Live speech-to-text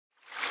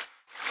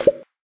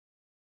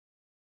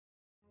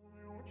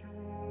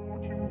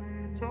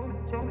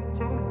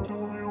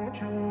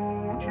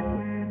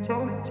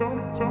I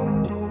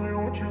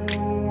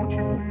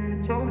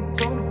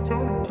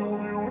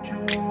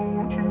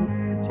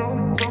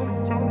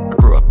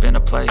grew up in a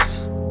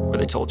place where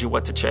they told you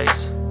what to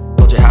chase,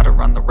 told you how to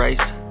run the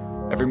race.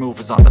 Every move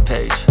was on the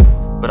page,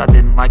 but I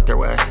didn't like their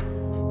way.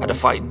 Had to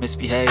fight and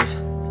misbehave,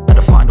 had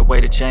to find a way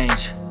to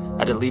change,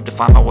 had to leave to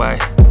find my way.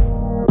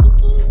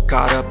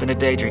 Caught up in a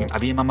daydream, I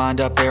beat my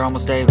mind up there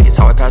almost daily. It's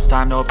how I pass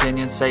time, no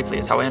opinions safely.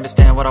 It's how I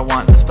understand what I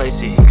want in this place,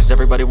 see. Cause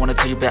everybody wanna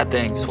tell you bad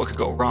things, what could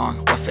go wrong,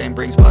 what fame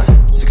brings. But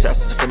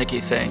success is a finicky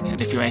thing, and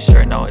if you ain't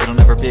sure, no, it'll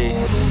never be.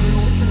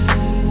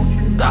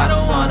 I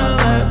don't wanna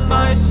let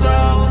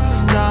myself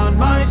down,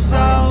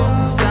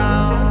 myself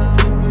down.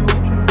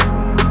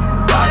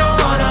 I don't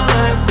wanna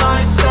let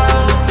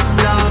myself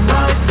down,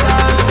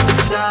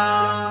 myself down.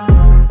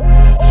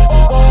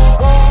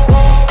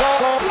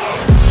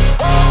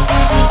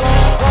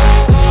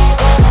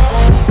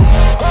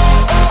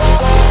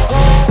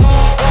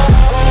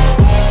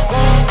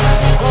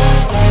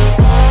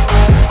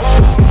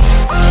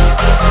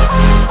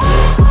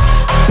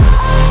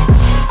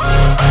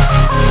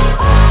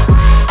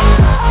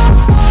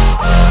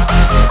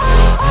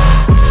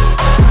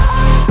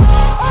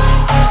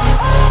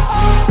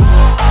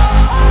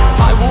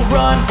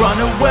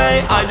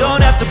 I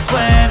don't have to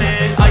plan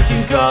it, I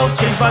can go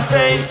change my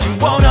fate. You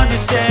won't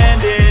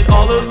understand it,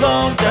 all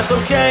alone, that's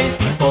okay.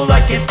 People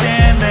I can't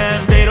stand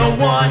them, they don't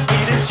want me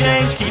to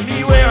change, keep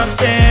me where I'm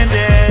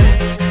standing.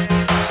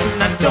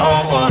 And I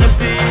don't wanna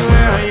be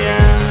where I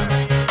am,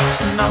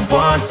 and I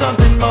want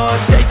something more,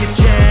 take a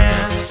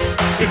chance.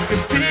 It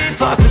could be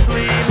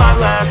possibly my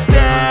last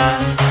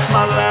dance,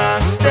 my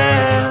last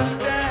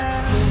dance.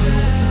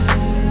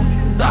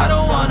 And I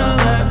don't wanna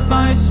let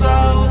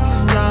myself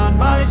down,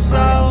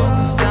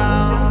 myself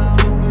down.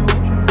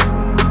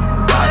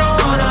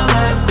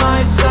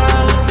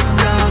 Myself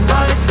down,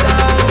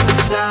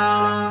 myself down.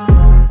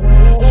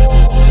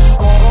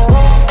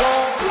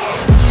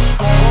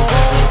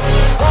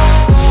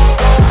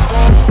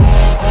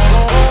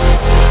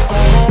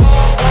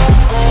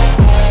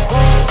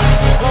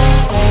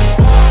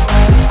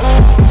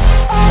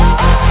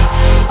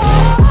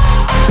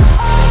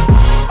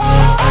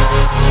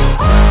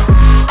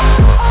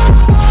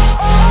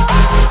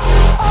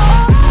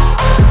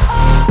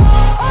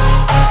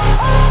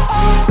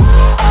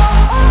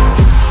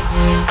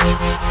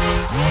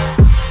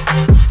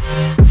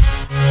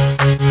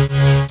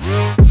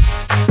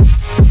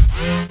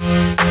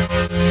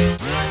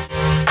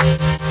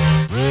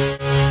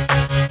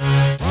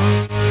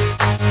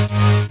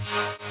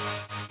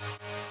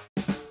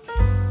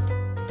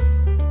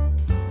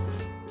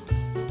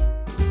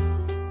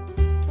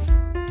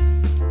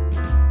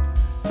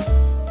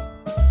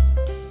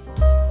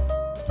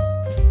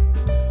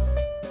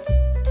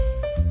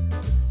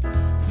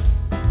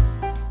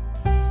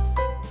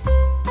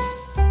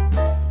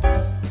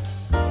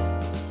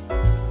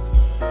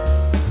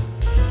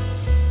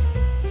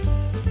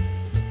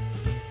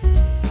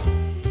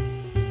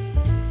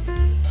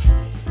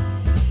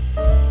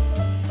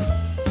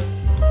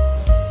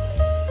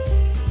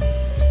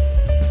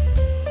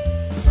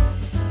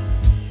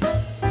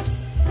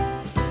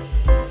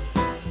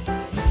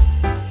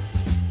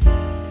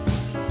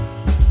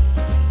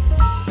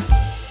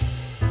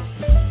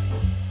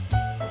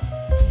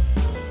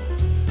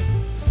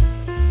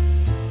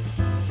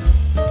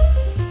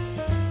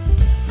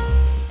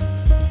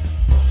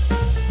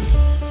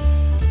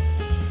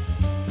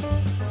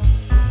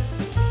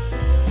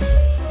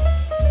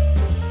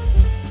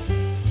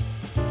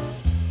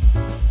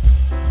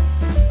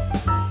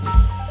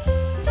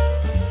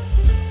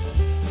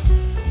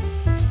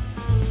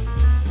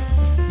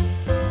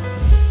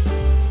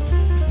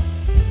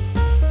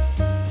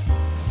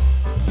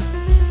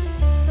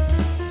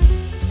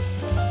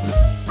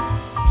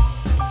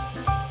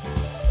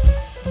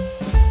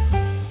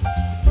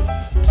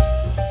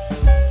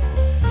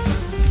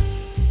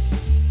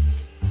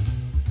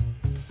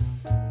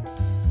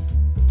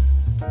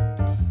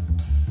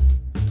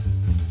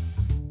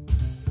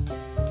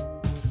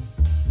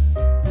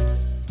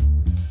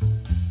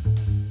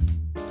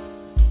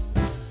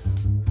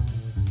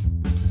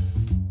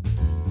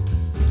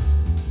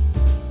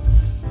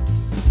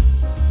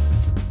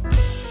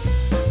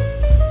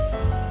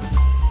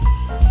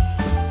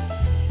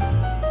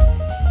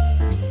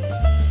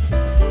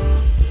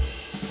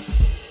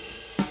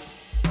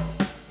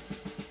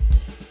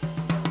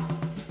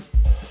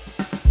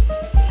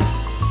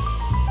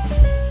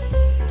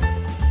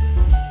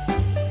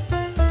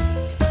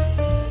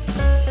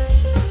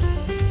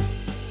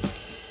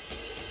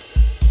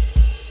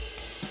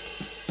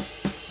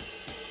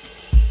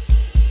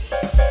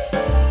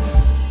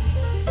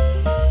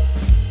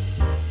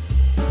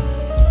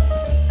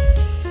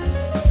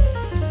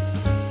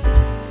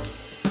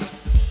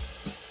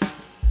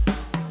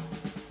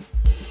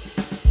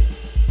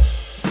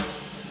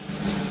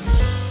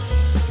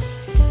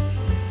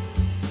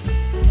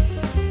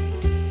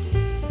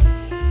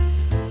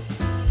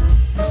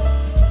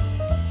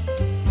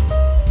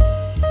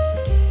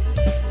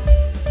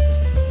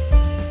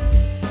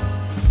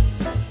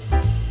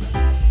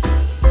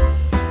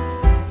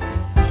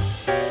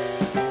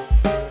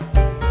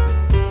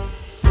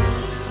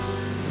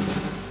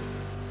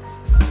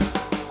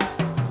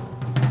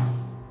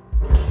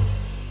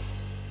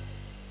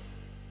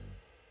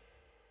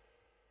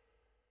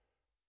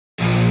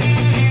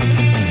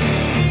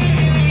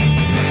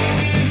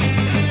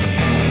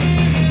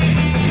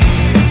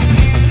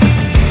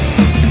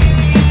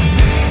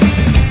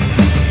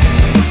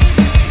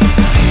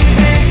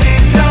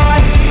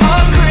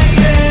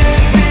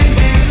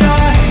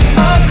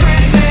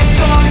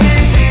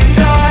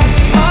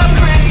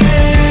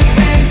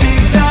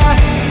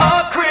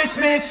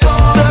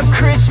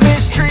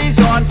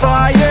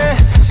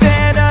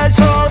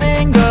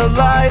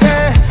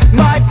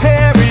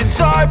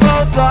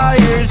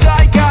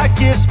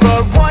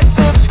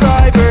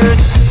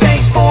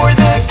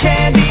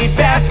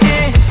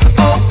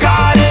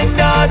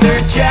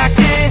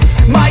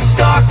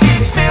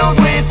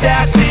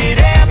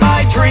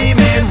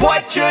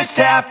 just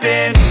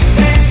happened.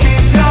 This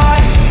is not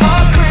a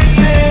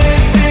Christmas.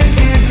 This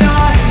is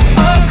not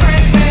a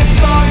Christmas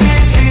song.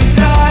 This is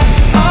not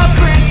a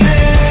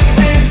Christmas.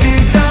 This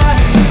is not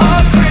a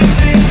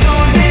Christmas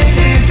song. This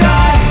is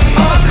not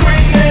a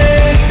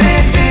Christmas.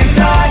 This is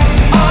not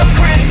a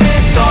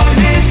Christmas song.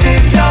 This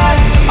is not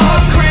a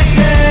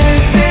Christmas.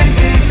 This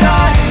is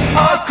not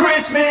a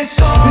Christmas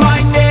song.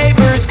 My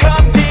neighbors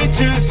compete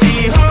to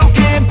see who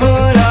can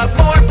put up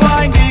more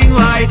blinding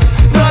lights.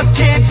 The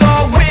kids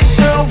all wish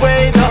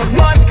away the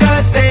month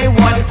 'cause they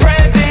want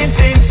presents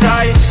in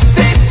sight.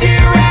 This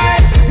year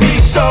had me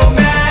so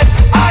mad.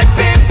 I've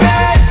been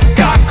bad,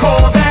 got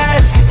coal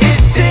that is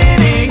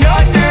sitting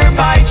under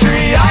my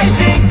tree. I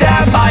think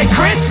that my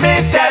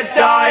Christmas has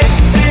died.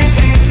 This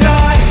is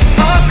not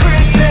a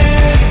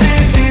Christmas.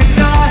 This is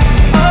not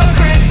a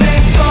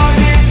Christmas song.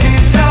 This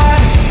is not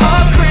a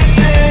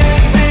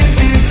Christmas. This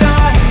is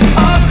not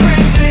a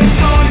Christmas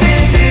song.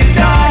 This is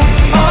not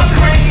a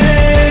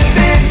Christmas.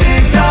 This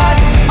is not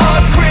a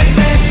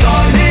Christmas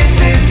song. This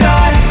is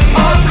not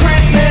a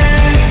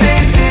Christmas.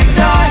 This is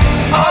not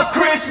a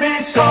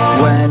Christmas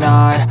song. When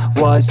I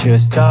was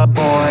just a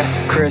boy,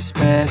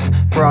 Christmas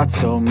brought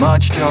so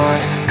much joy.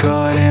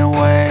 Couldn't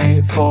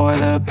wait for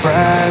the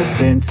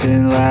presents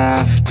and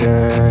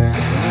laughter.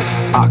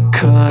 I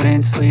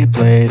couldn't sleep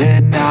late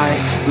at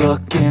night,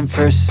 looking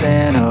for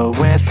Santa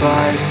with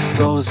lights.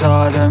 Those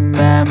are the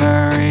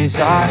memories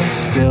I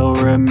still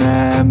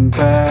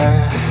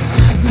remember.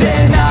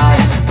 Then I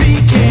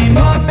became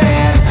a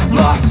man,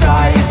 lost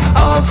sight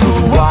of who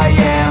I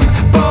am.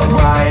 But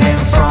right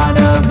in front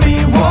of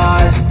me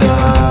was the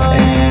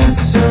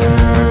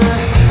answer.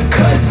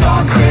 'Cause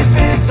on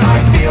Christmas I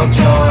feel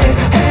joy,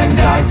 and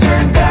I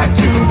turn back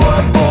to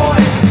a boy.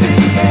 The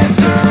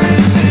answer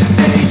is to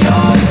stay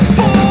young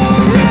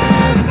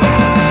forever.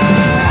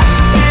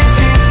 This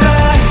is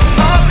not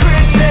a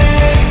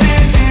Christmas.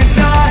 This is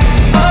not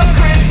a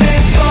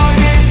Christmas song.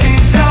 This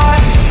is not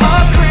a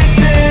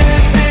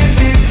Christmas. This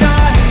is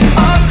not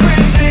a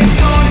Christmas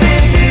song.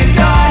 This is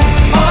not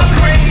a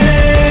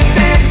Christmas.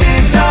 This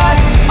is not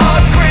a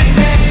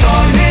Christmas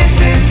song. This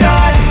is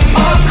not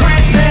a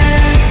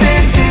Christmas.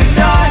 This is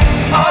not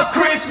a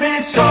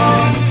Christmas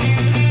song.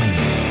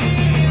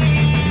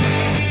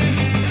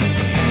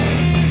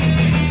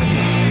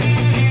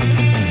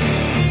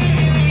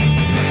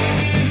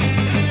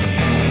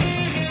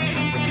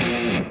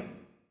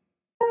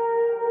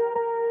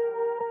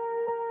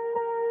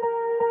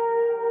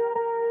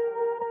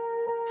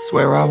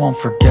 Swear I won't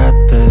forget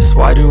this.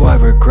 Why do I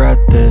regret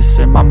this?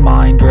 In my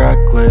mind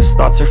reckless,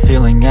 thoughts are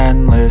feeling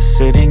endless.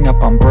 Sitting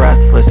up I'm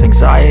breathless,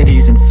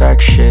 anxiety's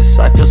infectious.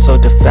 I feel so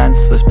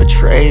defenseless,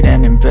 betrayed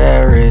and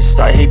embarrassed.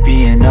 I hate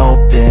being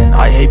open,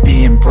 I hate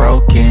being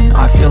broken.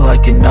 I feel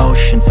like an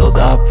ocean filled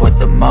up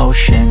with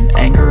emotion.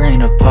 Anger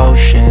ain't a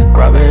potion,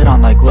 rub it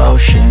on like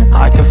lotion.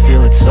 I can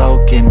feel it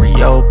soaking,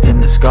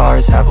 reopen, the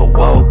scars have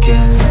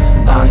awoken.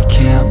 I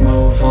can't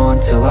move on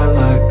till I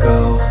let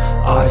go.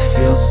 I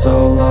feel so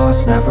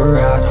lost, never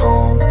at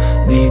home.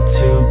 Need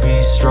to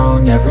be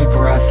strong, every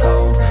breath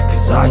hold.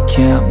 'Cause I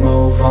can't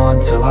move on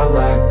till I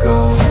let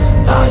go.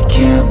 I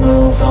can't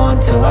move on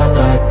till I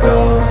let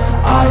go.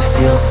 I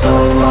feel so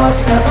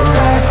lost, never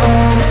at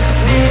home.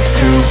 Need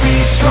to be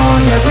strong,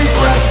 every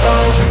breath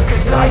hold.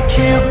 'Cause I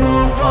can't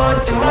move on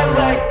till I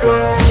let go.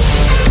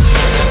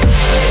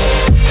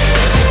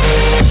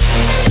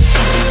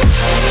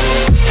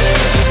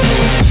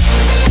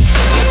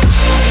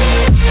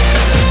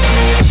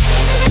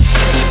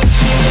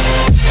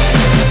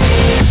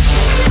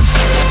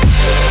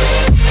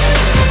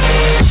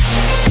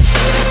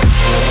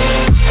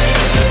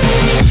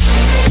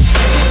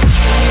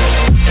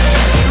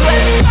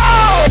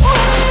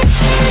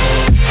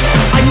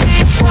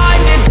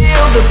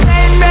 The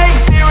pain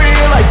makes it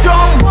real. I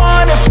don't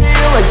wanna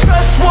feel, I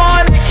just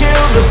wanna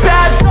kill the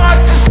bad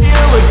thoughts and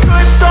steal a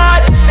good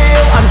thought and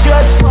feel. I'm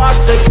just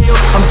lost, I feel,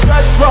 I'm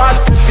just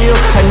lost, I feel.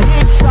 I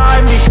need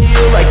time to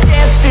heal, I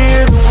can't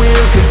steer the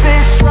wheel. 'Cause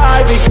this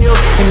drive it kills,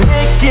 and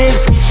it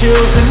gives me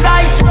chills. A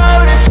nice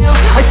road it feels,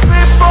 I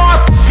slip off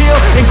the peel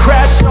and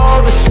crash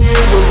all the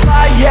steel. Will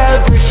I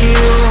ever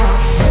heal?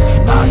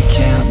 I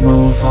can't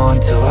move on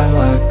till I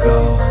let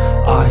go.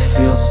 I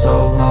feel so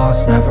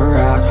lost, never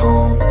at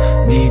home.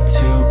 Need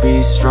to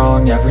be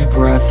strong, every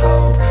breath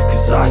hold.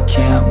 'Cause I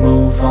can't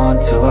move on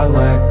till I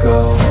let go.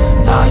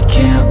 I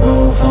can't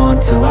move on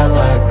till I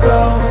let go.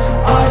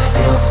 I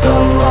feel so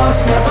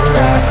lost, never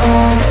at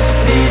home.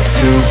 Need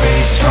to be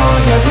strong,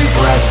 every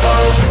breath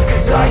hold.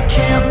 'Cause I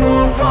can't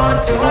move on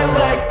till I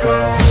let go.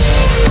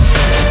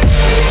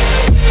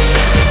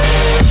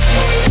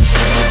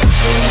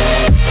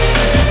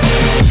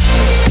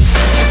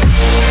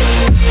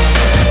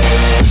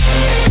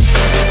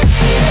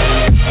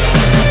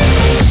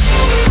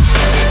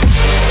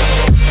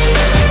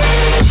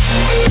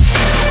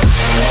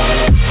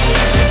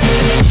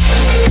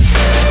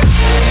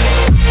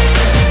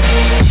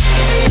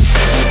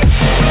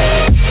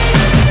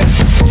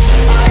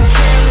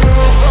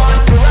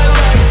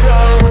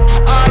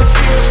 I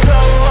feel so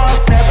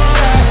lost, never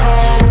at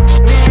home.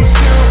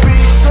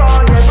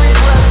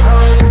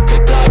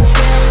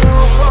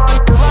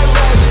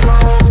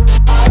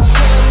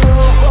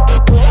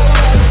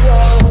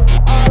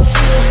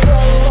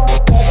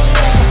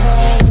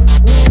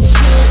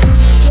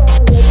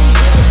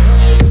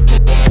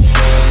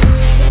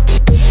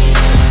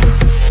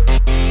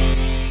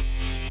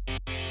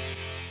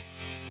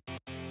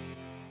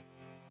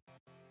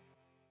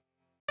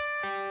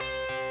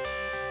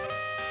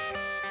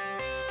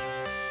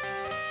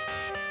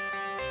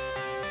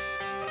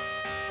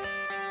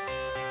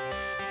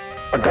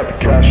 I got the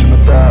cash in the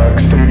bag,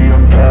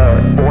 stadium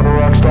packed. Born a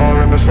rock star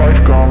in this life,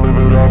 gonna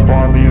live it up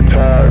on the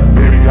attack.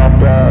 Baby, I'm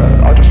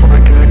bad, I just wanna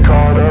get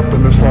caught up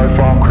in this life.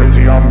 I'm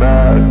crazy, I'm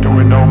mad,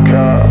 doing no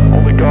cap.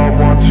 Only God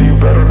wants, so you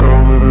better go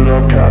live it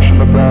up. Cash in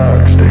the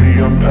bag,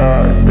 stadium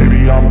packed.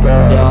 Baby, I'm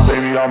bad, yeah.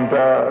 Baby, I'm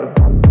bad.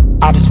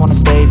 I just wanna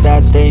stay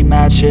bad, stay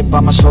mad. Chip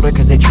on my shoulder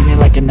cause they treat me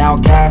like an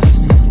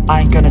outcast. I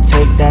ain't gonna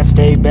take that,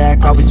 stay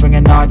back. I'll be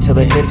swinging hard till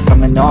the hits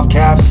come in all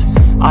caps.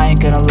 I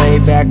ain't gonna lay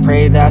back,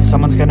 pray that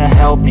someone's gonna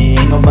help me.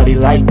 Ain't nobody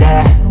like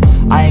that.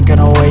 I ain't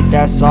gonna wait,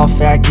 that's all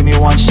fact. Give me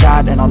one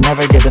shot and I'll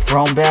never get the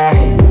throne back.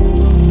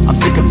 I'm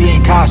sick of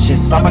being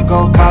cautious, I'ma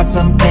go cause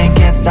something,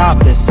 can't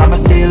stop this. I'ma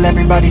steal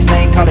everybody's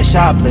lane, call it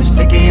shoplift.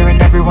 Sick of hearing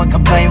everyone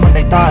complain when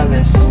they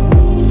thoughtless.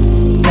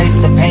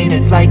 Taste the pain,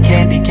 it's like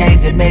candy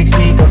canes. It makes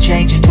me go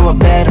change into a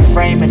better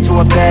frame, into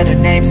a better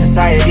name.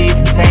 Society's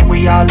insane,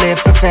 we all live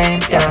for fame,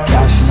 yeah.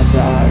 Cash in the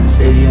bag,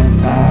 stadium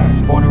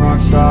packed. Born a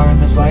rock star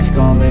in this life,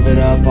 gonna live it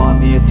up on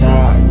the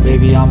attack.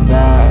 Baby, I'm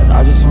bad,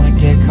 I just wanna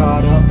get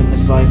caught up in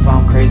this life.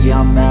 I'm crazy,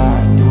 I'm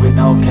mad, do it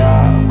no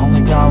cap.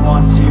 Only God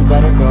wants, so you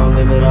better go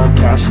live it up.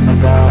 Cash in the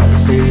bag,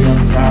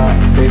 stadium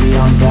packed. Baby,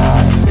 I'm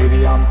bad,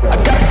 baby, I'm bad.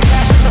 I got the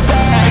cash in the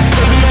bag,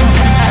 stadium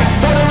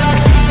packed. Born a rock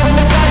star in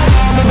this life,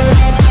 gonna live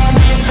it up.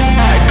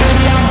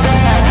 Baby, I'm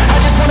bad, I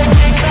just wanna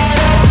get caught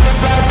up in this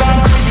life. I'm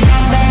crazy,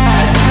 I'm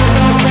mad, do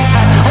it no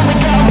cap. Only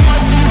God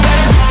wants, so you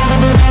better go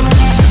live it up.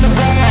 Cash in the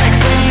bag,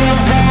 stadium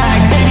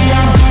packed. Baby,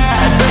 I'm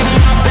bad, baby,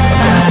 I'm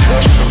bad.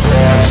 Cash in the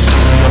bag,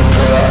 stadium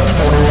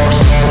packed. Born a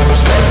rock star in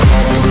this life,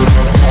 gonna live it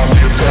up on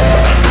the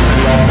attack.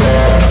 Baby, I'm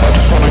bad, I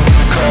just wanna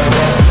get caught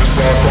up in this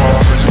life. I'm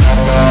crazy,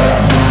 I'm mad,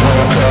 do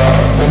it no cap.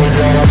 Only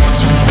God wants,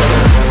 so you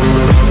better go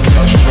live it up.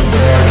 Cash in the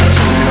bag,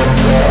 stadium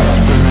packed.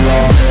 Baby,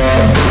 I'm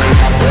bad, baby,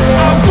 I'm bad.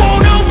 I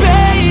won't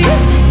obey.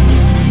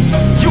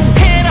 You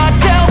cannot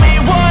tell me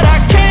what I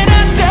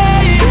cannot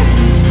say.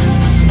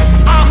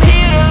 I'm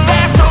here to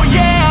last, so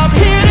yeah, I'm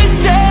here to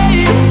stay.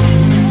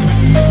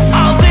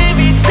 I'll live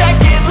each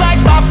second like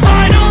my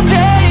final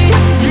day.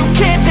 You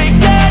can't take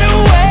that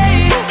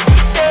away,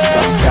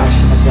 yeah. Cash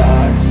in the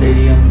bag,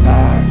 stadium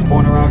packed.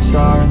 Born a rock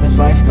star in this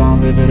life,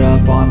 gonna live it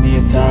up on the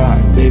attack.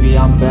 Baby,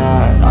 I'm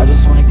bad, I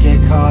just wanna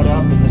get caught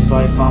up in this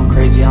life. I'm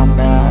crazy, I'm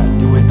mad,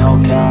 do it no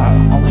cap.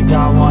 Only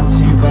God wants,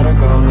 so you better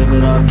go live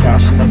it up.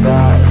 Cash in the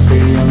bag,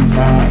 stadium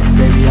packed.